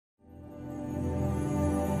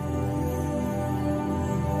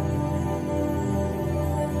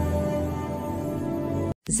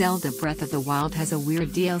Zelda Breath of the Wild has a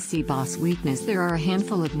weird DLC boss weakness. There are a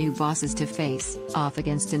handful of new bosses to face off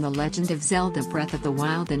against in The Legend of Zelda Breath of the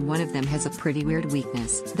Wild, and one of them has a pretty weird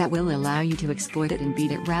weakness that will allow you to exploit it and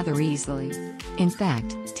beat it rather easily. In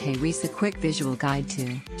fact, here's a quick visual guide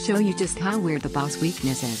to show you just how weird the boss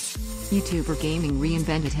weakness is. YouTuber Gaming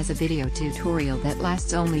Reinvented has a video tutorial that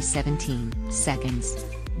lasts only 17 seconds.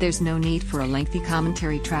 There's no need for a lengthy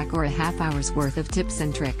commentary track or a half hour's worth of tips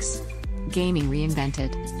and tricks. Gaming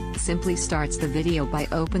Reinvented simply starts the video by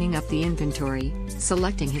opening up the inventory,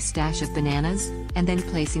 selecting his stash of bananas, and then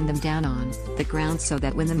placing them down on the ground so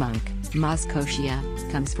that when the monk,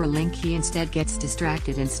 Koshia, comes for Link, he instead gets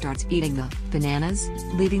distracted and starts eating the bananas,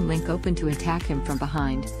 leaving Link open to attack him from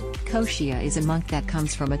behind. Koshia is a monk that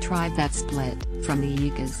comes from a tribe that split from the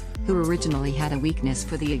Yikas, who originally had a weakness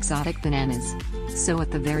for the exotic bananas. So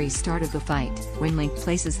at the very start of the fight, when Link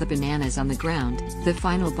places the bananas on the ground, the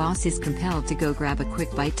final boss is compelled to go grab a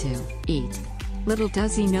quick bite to eat. Little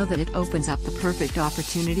does he know that it opens up the perfect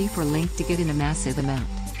opportunity for Link to get in a massive amount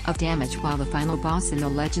of damage while the final boss in The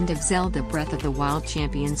Legend of Zelda Breath of the Wild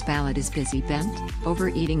Champion's Ballad is busy bent over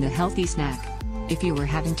eating the healthy snack. If you were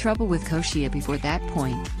having trouble with Koshia before that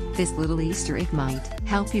point, this little Easter egg might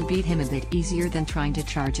help you beat him a bit easier than trying to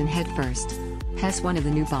charge in head first. As one of the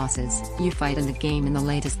new bosses you fight in the game in the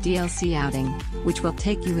latest DLC outing, which will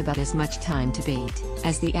take you about as much time to beat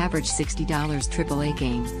as the average $60 AAA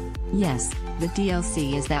game. Yes, the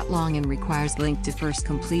DLC is that long and requires Link to first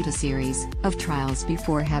complete a series of trials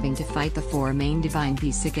before having to fight the 4 main divine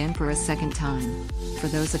beasts again for a second time. For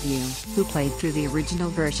those of you who played through the original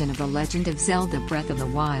version of The Legend of Zelda Breath of the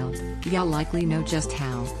Wild, you'll likely know just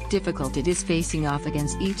how difficult it is facing off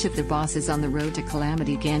against each of the bosses on the road to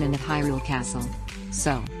Calamity Ganon at Hyrule Castle.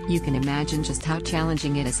 So, you can imagine just how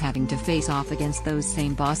challenging it is having to face off against those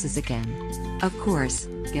same bosses again. Of course,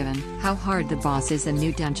 given how hard the bosses and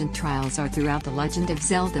new dungeon trials are throughout The Legend of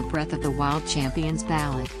Zelda Breath of the Wild Champion's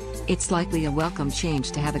Ballad, it's likely a welcome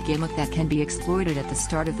change to have a gimmick that can be exploited at the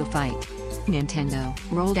start of the fight. Nintendo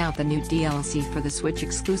rolled out the new DLC for the Switch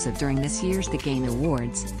exclusive during this year's The Game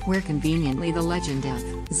Awards, where conveniently The Legend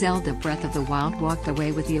of Zelda Breath of the Wild walked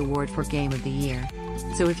away with the award for Game of the Year.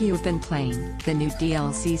 So if you have been playing the new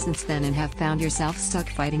DLC since then and have found yourself stuck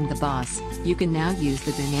fighting the boss, you can now use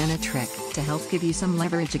the banana trick to help give you some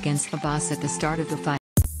leverage against the boss at the start of the fight.